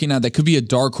you're looking at that could be a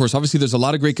dark horse? Obviously, there's a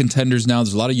lot of great contenders now.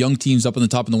 There's a lot of young teams up on the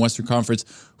top in the Western Conference.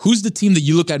 Who's the team that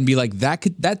you look at and be like,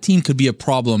 that team could be a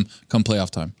problem come playoff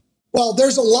time? Well,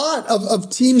 there's a lot of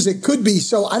teams that could be,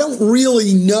 so I don't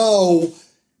really know.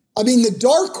 I mean, the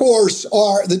dark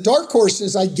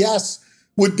horses, I guess,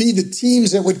 would be the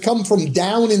teams that would come from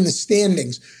down in the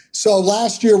standings. So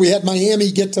last year we had Miami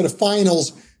get to the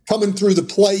finals coming through the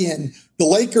play-in. The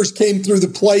Lakers came through the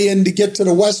play-in to get to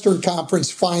the Western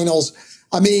Conference Finals.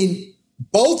 I mean,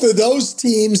 both of those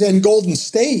teams and Golden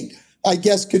State, I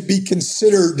guess, could be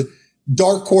considered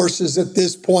dark horses at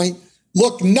this point.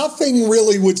 Look, nothing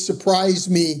really would surprise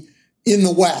me in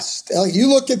the West. You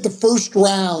look at the first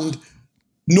round,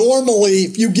 normally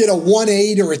if you get a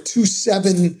 1-8 or a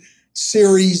 2-7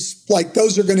 series, like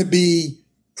those are going to be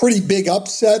pretty big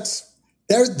upsets.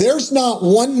 There's not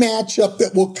one matchup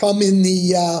that will come in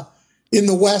the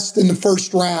West in the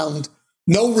first round,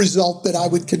 no result that I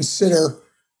would consider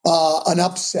an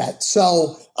upset.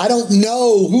 So I don't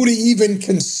know who to even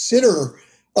consider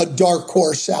a dark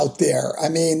horse out there. I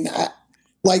mean,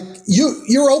 like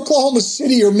you're Oklahoma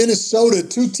City or Minnesota,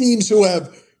 2 teams who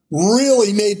have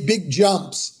really made big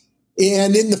jumps.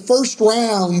 And in the first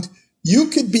round, you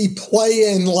could be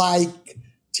playing like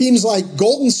teams like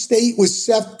Golden State with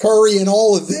Steph Curry and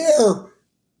all of their,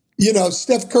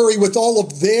 Steph Curry with all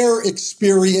of their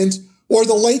experience, or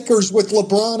the Lakers with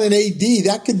LeBron and AD.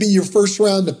 That could be your first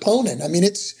round opponent. I mean,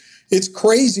 it's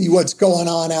crazy what's going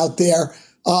on out there.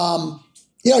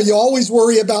 You always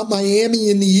worry about Miami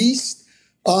in the East.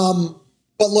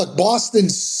 But look,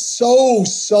 Boston's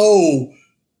so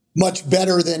much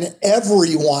better than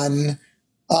everyone.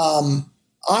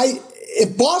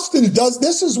 If Boston does,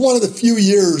 this is one of the few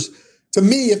years, to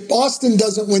me, if Boston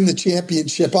doesn't win the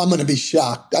championship, I'm going to be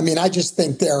shocked. I mean, I just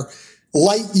think they're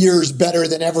light years better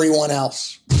than everyone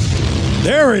else.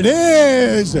 There it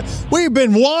is. We've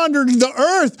been wandering the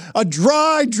earth, a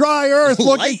dry earth.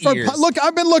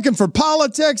 I've been looking for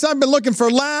politics. I've been looking for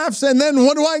laughs. And then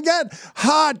what do I get?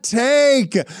 Hot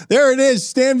take. There it is.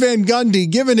 Stan Van Gundy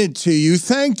giving it to you.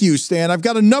 Thank you, Stan. I've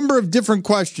got a number of different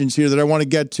questions here that I want to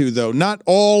get to, though. Not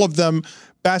all of them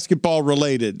basketball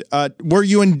related. Were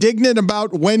you indignant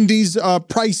about Wendy's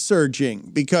price surging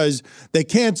because they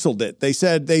canceled it? They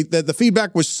said that the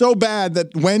feedback was so bad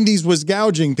that Wendy's was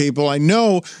gouging people. I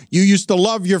know you used to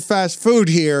love your fast food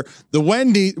here. The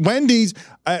Wendy's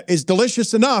is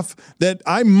delicious enough that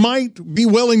I might be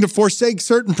willing to forsake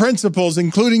certain principles,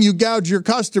 including you gouge your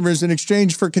customers in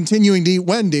exchange for continuing to eat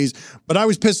Wendy's. But I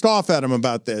was pissed off at them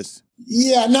about this.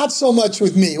 Yeah, not so much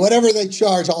with me. Whatever they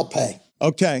charge, I'll pay.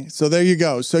 Okay, so there you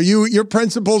go. So your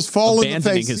principles fall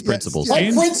into his principles.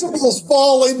 My principles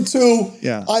fall into.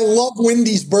 Yeah. I love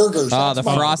Wendy's burgers. Oh, the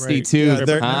Frosty too.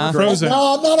 Yeah, frozen.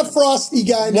 No, I'm not a Frosty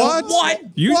guy. No. What?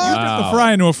 You put the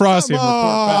fry into a Frosty.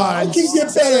 I can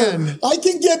get better. I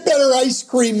can get better ice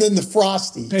cream than the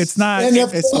Frosty. It's not. And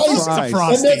It's the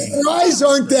Frosty. And their fries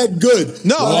aren't that good.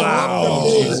 No. Wow.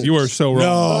 You are so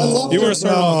wrong. You are so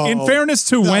wrong. In fairness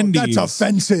to Wendy's. That's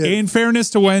offensive. In fairness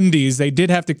to Wendy's, they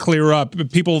did have to clear up.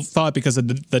 People thought because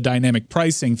of the dynamic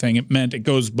pricing thing, it meant it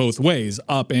goes both ways,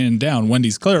 up and down.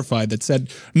 Wendy's clarified that said,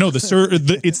 no,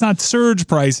 it's not surge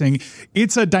pricing.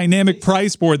 It's a dynamic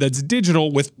price board that's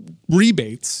digital with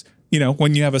rebates.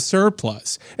 When you have a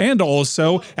surplus. And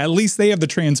also, at least they have the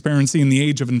transparency in the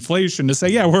age of inflation to say,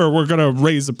 yeah, we're going to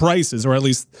raise the prices, or at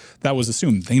least that was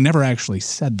assumed. They never actually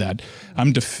said that.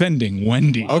 I'm defending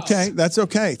Wendy's. Okay, that's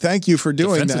okay. Thank you for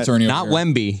doing Defense that. attorney over Not here.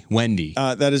 Wemby, Wendy.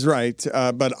 That is right.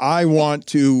 But I want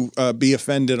to be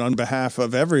offended on behalf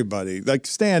of everybody. Like,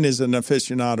 Stan is an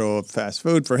aficionado of fast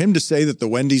food. For him to say that the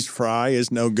Wendy's fry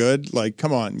is no good, like,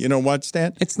 come on. You know what,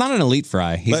 Stan? It's not an elite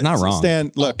fry. He's not wrong.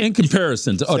 Stan, look. In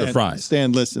comparison to other fries.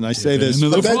 Stan, listen, I say this. They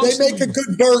make a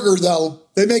good burger, though.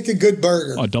 They make a good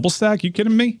burger. Oh, double stack? You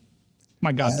kidding me?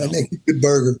 My God. They make a good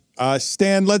burger.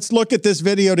 Stan, let's look at this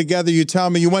video together. You tell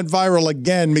me. You went viral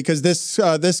again because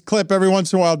this clip every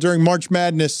once in a while during March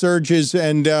Madness surges,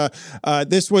 and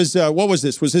this was what was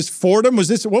this? Was this Fordham?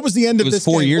 What was the end of this?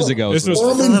 4 years ago. This was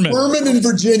Furman in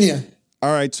Virginia.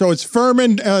 All right, so it's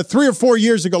Furman 3 or 4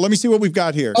 years ago. Let me see what we've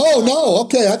got here. Oh, no.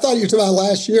 Okay, I thought you were talking about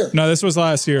last year. No, this was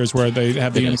last year's where they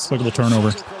have the inexplicable turnover.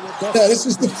 Yeah, this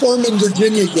is the Furman,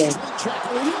 Virginia game.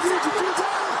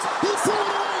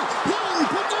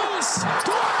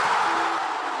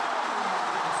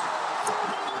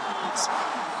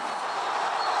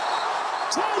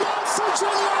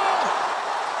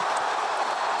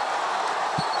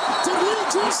 Did we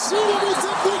just see what we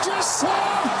think we just saw?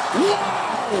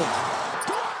 Wow!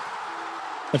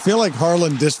 I feel like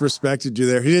Harlan disrespected you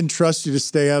there. He didn't trust you to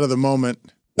stay out of the moment.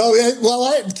 No,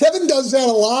 well, Kevin does that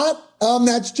a lot.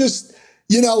 That's just,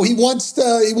 he wants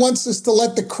us to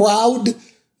let the crowd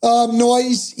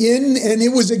noise in, and it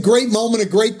was a great moment, a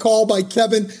great call by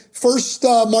Kevin. First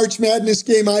March Madness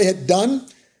game I had done.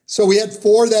 So we had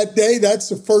 4 that day. That's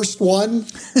the first one.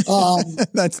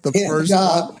 That's the first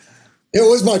one. It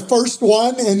was my first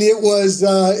one, and it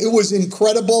was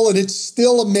incredible, and it's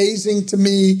still amazing to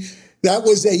me. That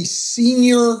was a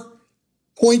senior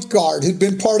point guard who'd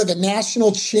been part of a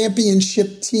national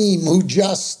championship team who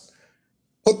just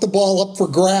put the ball up for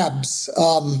grabs.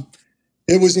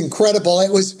 It was incredible.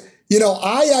 It was,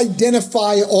 I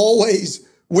identify always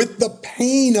with the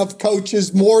pain of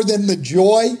coaches more than the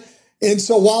joy. And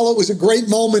so while it was a great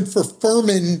moment for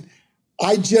Furman,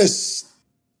 I just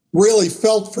really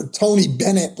felt for Tony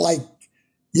Bennett. Like,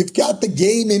 you've got the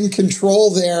game in control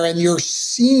there, and your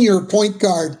senior point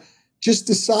guard just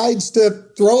decides to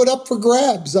throw it up for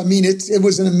grabs. I mean, it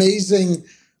was an amazing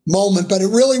moment, but it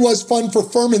really was fun for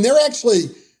Furman. They're actually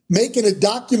making a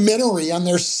documentary on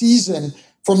their season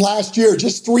from last year.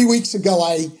 Just 3 weeks ago,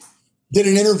 I did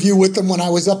an interview with them when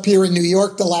I was up here in New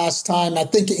York the last time. I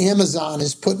think Amazon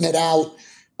is putting it out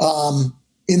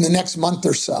in the next month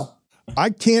or so. I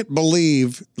can't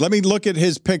believe, let me look at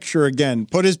his picture again.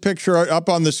 Put his picture up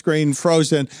on the screen,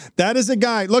 frozen. That is a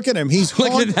guy, look at him. He's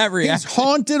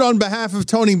haunted on behalf of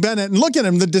Tony Bennett. And look at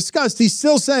him, the disgust. He's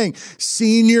still saying,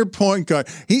 senior point guard.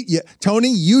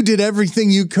 Tony, you did everything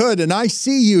you could, and I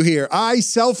see you here. I,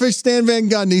 selfish Stan Van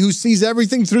Gundy, who sees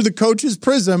everything through the coach's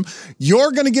prism,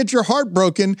 you're going to get your heart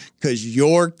broken because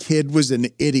your kid was an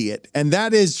idiot. And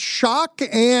that is shock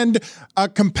and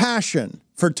compassion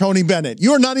for Tony Bennett.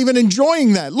 You're not even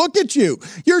enjoying that. Look at you.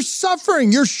 You're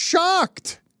suffering. You're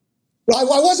shocked. Well,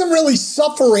 I wasn't really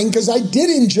suffering because I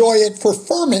did enjoy it for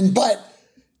Furman, but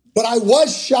I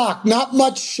was shocked. Not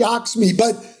much shocks me,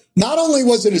 but not only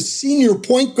was it a senior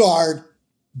point guard,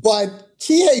 but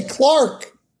Kihei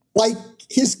Clark, like,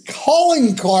 his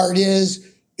calling card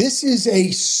is, this is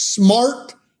a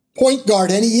smart point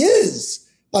guard, and he is.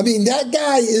 I mean, that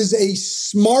guy is a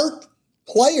smart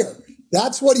player.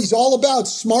 That's what he's all about,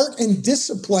 smart and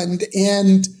disciplined.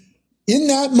 And in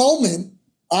that moment,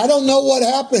 I don't know what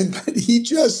happened, but he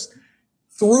just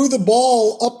threw the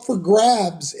ball up for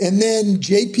grabs. And then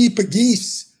J.P.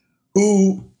 Pegues,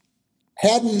 who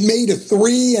hadn't made a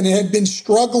 3 and had been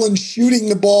struggling shooting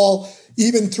the ball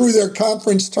even through their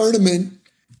conference tournament,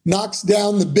 knocks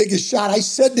down the biggest shot. I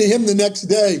said to him the next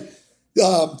day,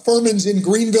 Furman's in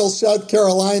Greenville, South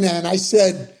Carolina, and I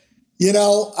said,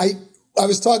 I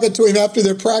was talking to him after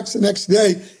their practice the next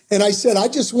day, and I said, I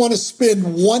just want to spend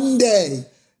one day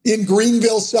in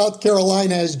Greenville, South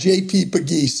Carolina as JP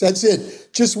Pegues. That's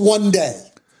it. Just one day.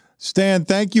 Stan,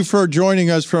 thank you for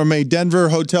joining us from a Denver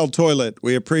hotel toilet.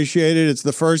 We appreciate it. It's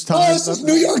the first time. Oh, this is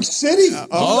New York City. New York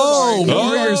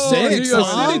City. New York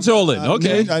City toilet.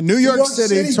 Okay. New York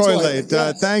City toilet.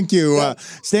 Yes. Thank you.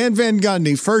 Stan Van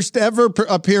Gundy, first ever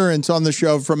appearance on the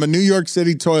show from a New York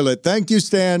City toilet. Thank you,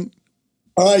 Stan.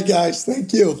 All right, guys.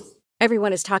 Thank you.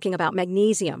 Everyone is talking about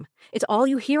magnesium. It's all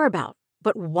you hear about.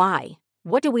 But why?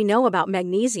 What do we know about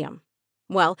magnesium?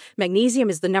 Well, magnesium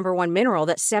is the number one mineral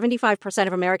that 75%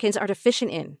 of Americans are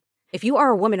deficient in. If you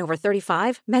are a woman over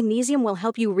 35, magnesium will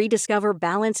help you rediscover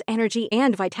balance, energy,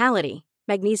 and vitality.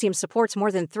 Magnesium supports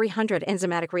more than 300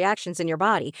 enzymatic reactions in your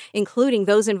body, including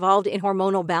those involved in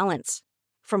hormonal balance.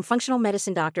 From functional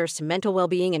medicine doctors to mental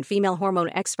well-being and female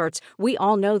hormone experts, we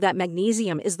all know that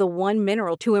magnesium is the one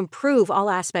mineral to improve all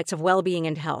aspects of well-being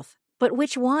and health. But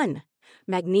which one?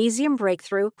 Magnesium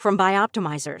Breakthrough from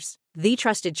Bioptimizers, the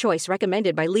trusted choice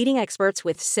recommended by leading experts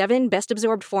with 7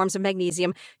 best-absorbed forms of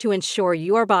magnesium to ensure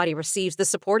your body receives the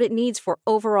support it needs for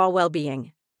overall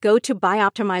well-being. Go to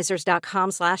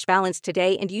bioptimizers.com/balance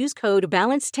today and use code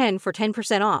BALANCE10 for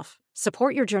 10% off.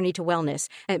 Support your journey to wellness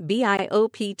at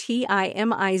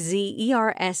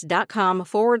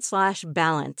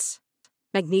bioptimizers.com/balance.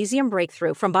 Magnesium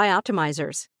Breakthrough from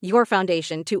Bioptimizers, your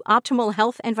foundation to optimal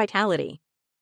health and vitality.